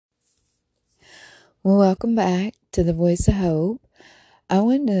Well, welcome back to the Voice of Hope. I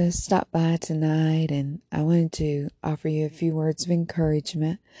wanted to stop by tonight and I wanted to offer you a few words of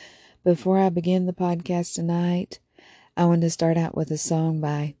encouragement. Before I begin the podcast tonight, I wanted to start out with a song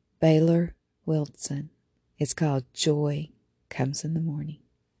by Baylor Wilson. It's called Joy Comes in the Morning.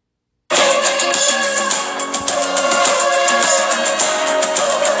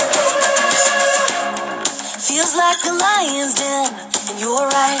 Feels like a lion's den, and you're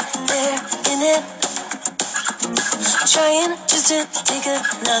right there in it. Trying just to take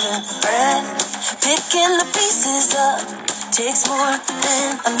another breath. Picking the pieces up takes more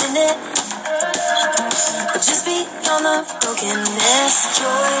than a minute. But just beyond the brokenness,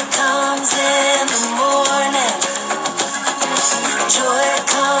 joy comes in the morning. Joy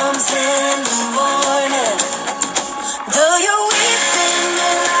comes in the morning. Though you're weeping,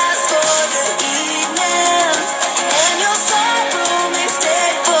 it lasts for the evening, and your sorrow may stay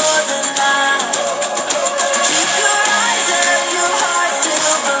for the night. Keep your eyes up, your heart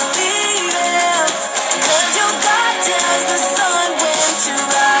still believing, 'cause your God tells the sun when to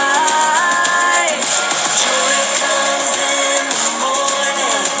rise. Joy comes in the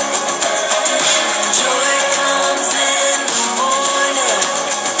morning. Joy comes in the morning.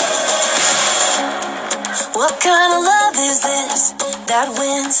 What kind of love is this that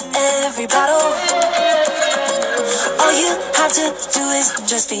wins every battle? All you have to do is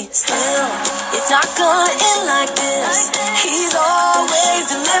just be still. It's not gonna end like this. He's always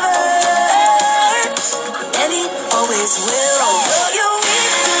delivered, and he always will. Though you're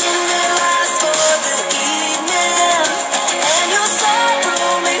weeping, it lasts for the evening, and your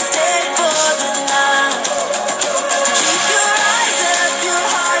sorrow may stay for the night. Keep your eyes up, your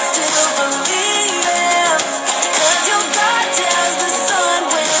heart still believing, 'cause your God tells the sun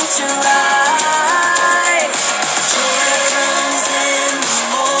when to rise. Joy comes in the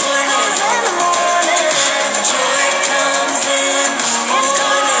morning. Joy comes in the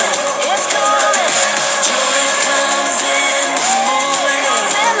morning. It's coming. Joy comes in the morning.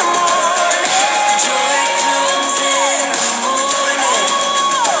 Joy comes in the morning.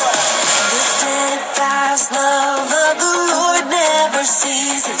 The steadfast love of the Lord never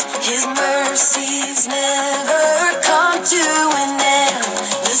ceases. His mercies never come to an end.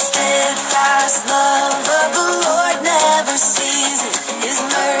 The steadfast love of the Lord never ceases. His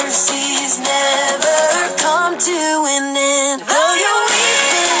mercies never come to an end. Though you're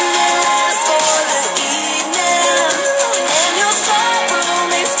weeping, it lasts for the evening, and your sorrow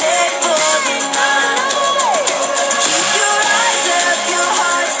may stay for the night. Keep your eyes up, your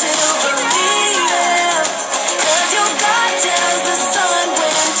heart still believing, 'cause your God tells the sun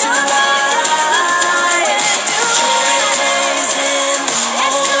when to rise. Joy comes in the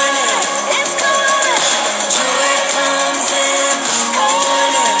morning. It's coming. Joy comes in the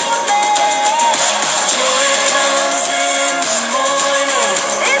morning. Joy comes in the morning.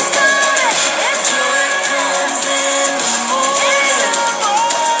 It's coming. Joy comes in the morning.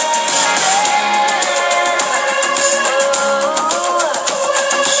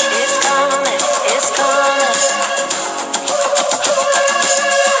 It's coming. It's coming.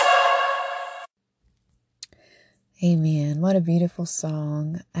 Amen. What a beautiful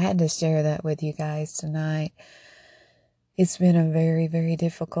song. I had to share that with you guys tonight. It's been a very, very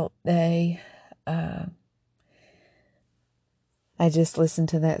difficult day. I just listened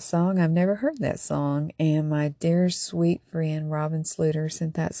to that song. I've never heard that song. And my dear sweet friend, Robin Sluter,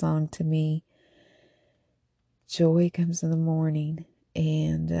 sent that song to me. Joy comes in the morning.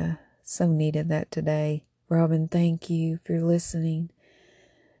 And so needed that today. Robin, thank you for listening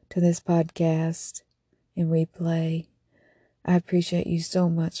to this podcast and replay. I appreciate you so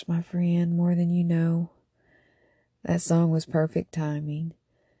much, my friend, more than you know. That song was perfect timing.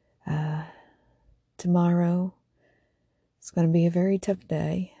 Tomorrow, it's going to be a very tough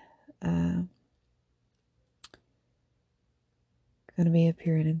day. Going to be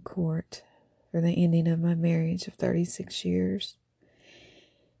appearing in court for the ending of my marriage of 36 years.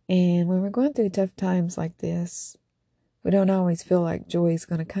 And when we're going through tough times like this, we don't always feel like joy is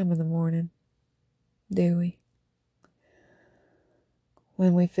going to come in the morning, do we?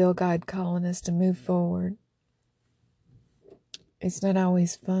 When we feel God calling us to move forward, it's not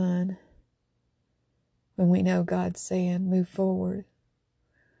always fun. When we know God's saying, move forward,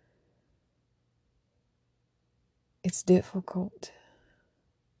 it's difficult.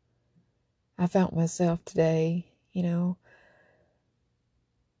 I felt myself today,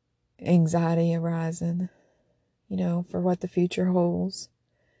 anxiety arising, for what the future holds.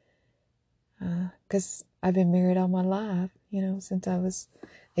 Because I've been married all my life, since I was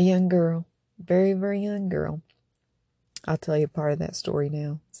a young girl, very, very young girl. I'll tell you part of that story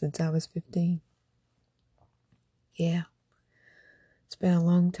now, since I was 15. Yeah, it's been a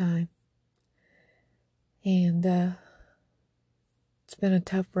long time. And it's been a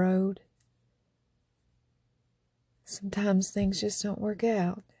tough road. Sometimes things just don't work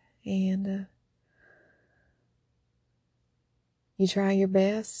out. And you try your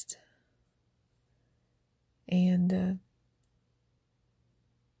best. And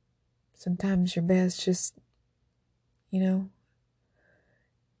sometimes your best just,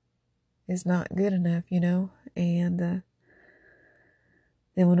 is not good enough, And then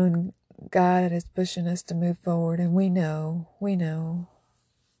when God is pushing us to move forward, and we know, we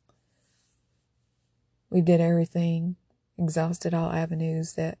did everything, exhausted all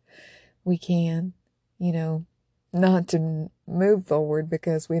avenues that we can, not to move forward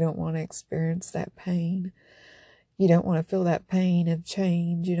because we don't want to experience that pain. You don't want to feel that pain of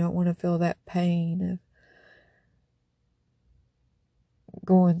change. You don't want to feel that pain of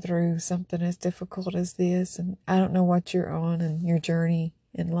going through something as difficult as this. And I don't know what you're on in your journey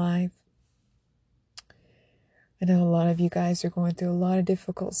in life. I know a lot of you guys are going through a lot of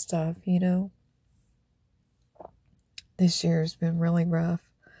difficult stuff, This year has been really rough.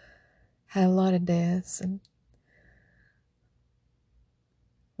 Had a lot of deaths, and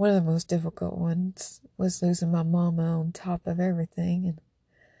one of the most difficult ones was losing my mama on top of everything.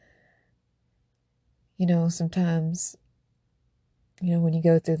 And, sometimes, when you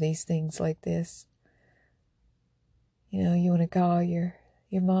go through these things like this, you want to call your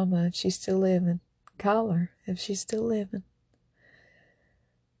mama if she's still living. Call her if she's still living.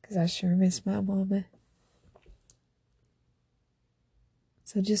 Because I sure miss my mama.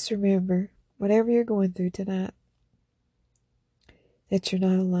 So just remember, whatever you're going through tonight, that you're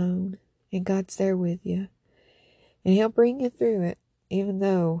not alone. And God's there with you. And He'll bring you through it, even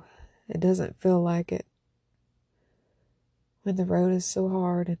though it doesn't feel like it. When the road is so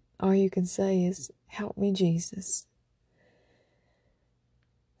hard and all you can say is, help me, Jesus.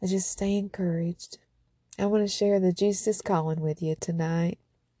 I just stay encouraged. I want to share the Jesus is calling with you tonight.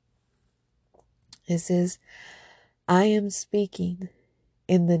 It says, I am speaking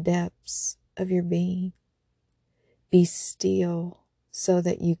in the depths of your being. Be still so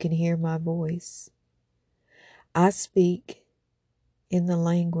that you can hear my voice. I speak in the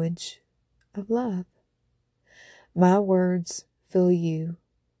language of love. My words fill you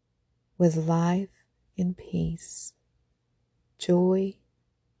with life and peace, joy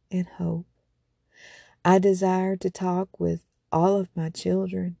and hope. I desire to talk with all of my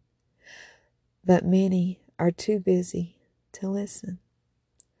children, but many are too busy to listen.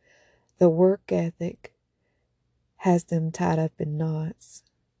 The work ethic has them tied up in knots.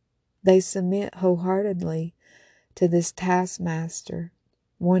 They submit wholeheartedly to this taskmaster,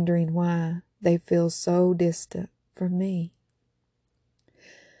 wondering why they feel so distant from me.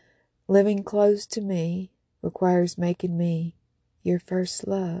 Living close to me requires making me your first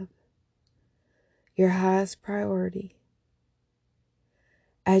love, your highest priority.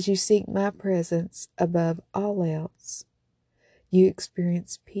 As you seek my presence above all else, you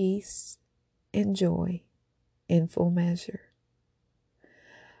experience peace and joy in full measure.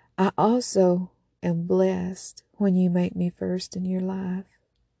 I also am blessed when you make me first in your life,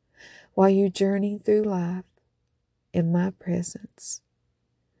 while you journey through life in my presence.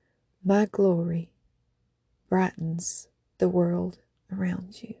 My glory brightens the world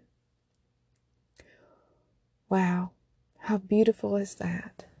around you. Wow, how beautiful is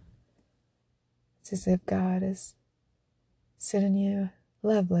that? It's as if God is sending you a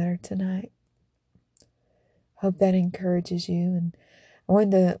love letter tonight. Hope that encourages you. And I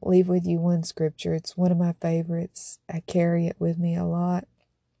wanted to leave with you one scripture. It's one of my favorites. I carry it with me a lot.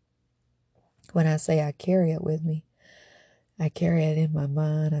 When I say I carry it with me, I carry it in my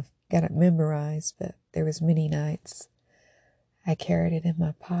mind. I've got it memorized, but there was many nights I carried it in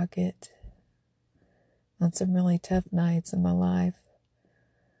my pocket on some really tough nights in my life.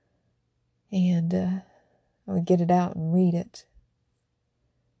 And I would get it out and read it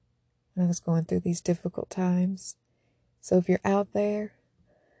when I was going through these difficult times. So if you're out there,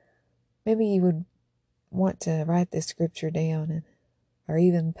 maybe you would want to write this scripture down or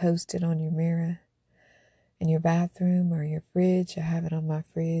even post it on your mirror in your bathroom or your fridge. I have it on my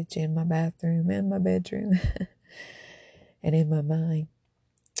fridge, in my bathroom, and my bedroom, and in my mind.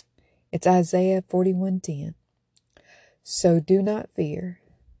 It's Isaiah 41:10. So do not fear,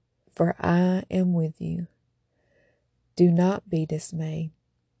 for I am with you. Do not be dismayed,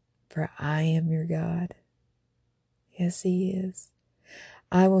 for I am your God. Yes, He is.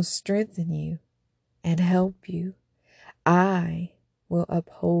 I will strengthen you and help you. I will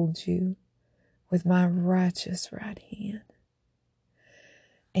uphold you with my righteous right hand.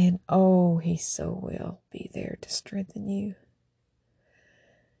 And oh, he so will be there to strengthen you.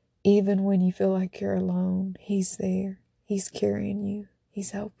 Even when you feel like you're alone, he's there. He's carrying you.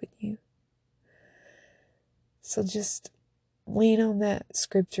 He's helping you. So just lean on that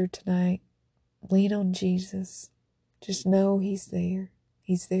scripture tonight. Lean on Jesus. Just know he's there.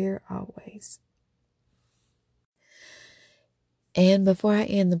 He's there always. And before I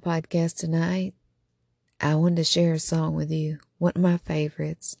end the podcast tonight, I wanted to share a song with you. One of my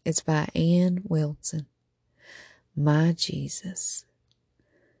favorites. It's by Ann Wilson. My Jesus.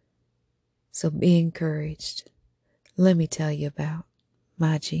 So be encouraged. Let me tell you about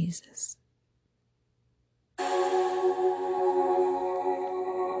my Jesus.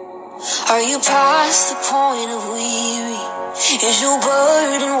 Are you past the point of weary? Is your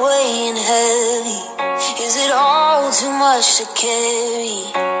burden weighing heavy? Is it all too much to carry?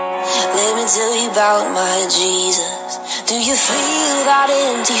 Let me tell you about my Jesus. Do you feel that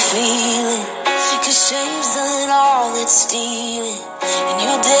empty feeling? 'Cause shame's done all it's stealing, and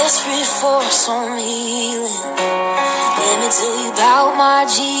you're desperate for some healing. Let me tell you about my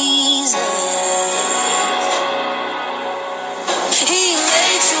Jesus. He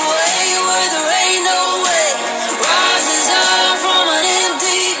makes a way where there ain't no way. Rises up from an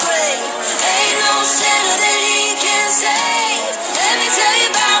empty grave. Ain't no sinner that he can save. Let me tell you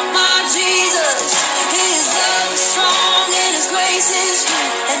about my Jesus. His love is strong and his grace is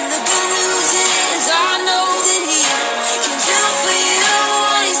free. And the good news is I know that he can do for you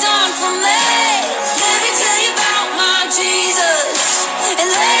what he's done for me. Let me tell you about my Jesus. And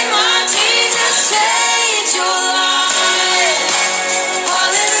let my Jesus change your life.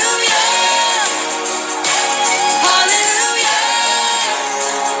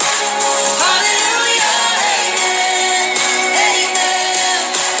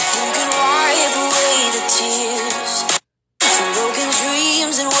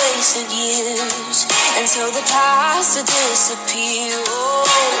 Until the past to disappear. Oh,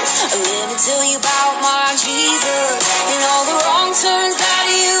 let me tell you about my Jesus and all the wrong turns that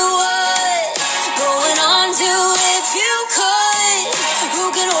you would going on to if you could. Who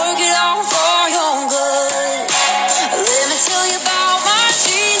can work it out for your good? Let me tell you about my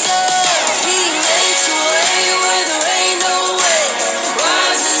Jesus. He makes a way where there ain't no way.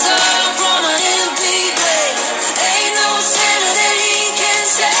 Rises up from an empty grave. Ain't no sinner that he can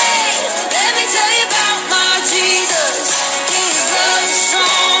save. Let me tell you about my Jesus. His love is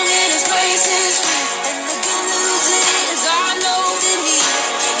strong and his grace is free. And the good news is I know that he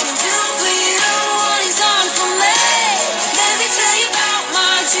can do for you what he's done for me. Let me tell you about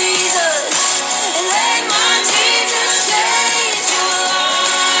my Jesus. And let my Jesus change your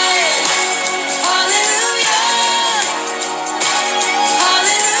life. Hallelujah.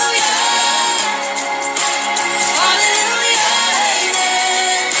 Hallelujah. Hallelujah.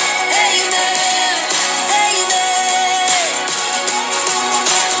 Amen. Amen. Amen.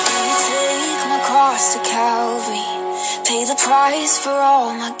 You take my cross to Calvary, pay the price for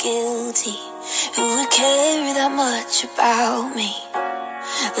all my guilty. Who would care that much about me?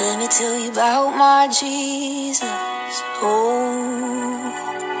 Let me tell you about my Jesus. Oh,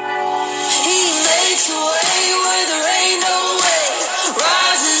 he makes a way where there ain't no way.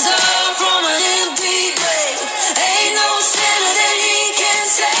 Rises up from an empty grave. Ain't no sinner that he can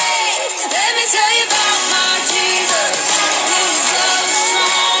save. Let me tell you about my Jesus. His love is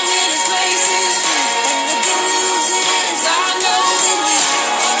strong and his grace is free. And the good news is I know that he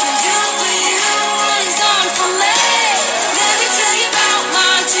can do for you what he's done for me. Let me tell you about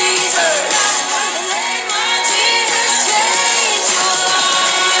my Jesus. And let my Jesus change your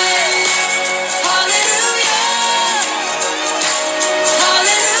life. Hallelujah.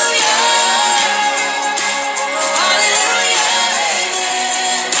 Hallelujah. Hallelujah.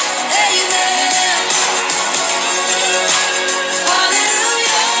 Amen. Amen.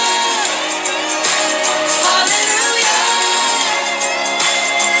 Hallelujah. Hallelujah.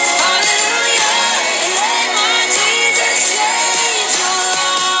 Hallelujah. And let my Jesus change your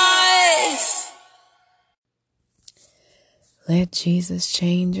life. Let Jesus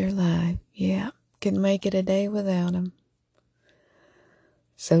change your life. Yeah, couldn't make it a day without him.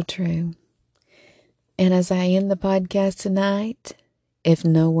 So true. And as I end the podcast tonight, if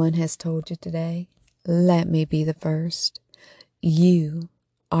no one has told you today, let me be the first. You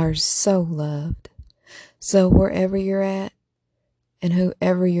are so loved. So wherever you're at and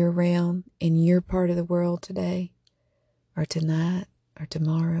whoever you're around in your part of the world today or tonight or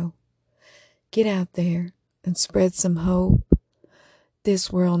tomorrow, get out there and spread some hope.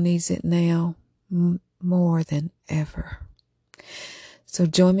 This world needs it now more than ever. So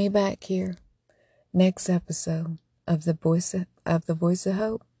join me back here next episode of the Voice of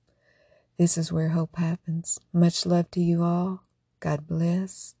Hope. This is where hope happens. Much love to you all. God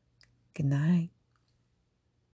bless. Good night.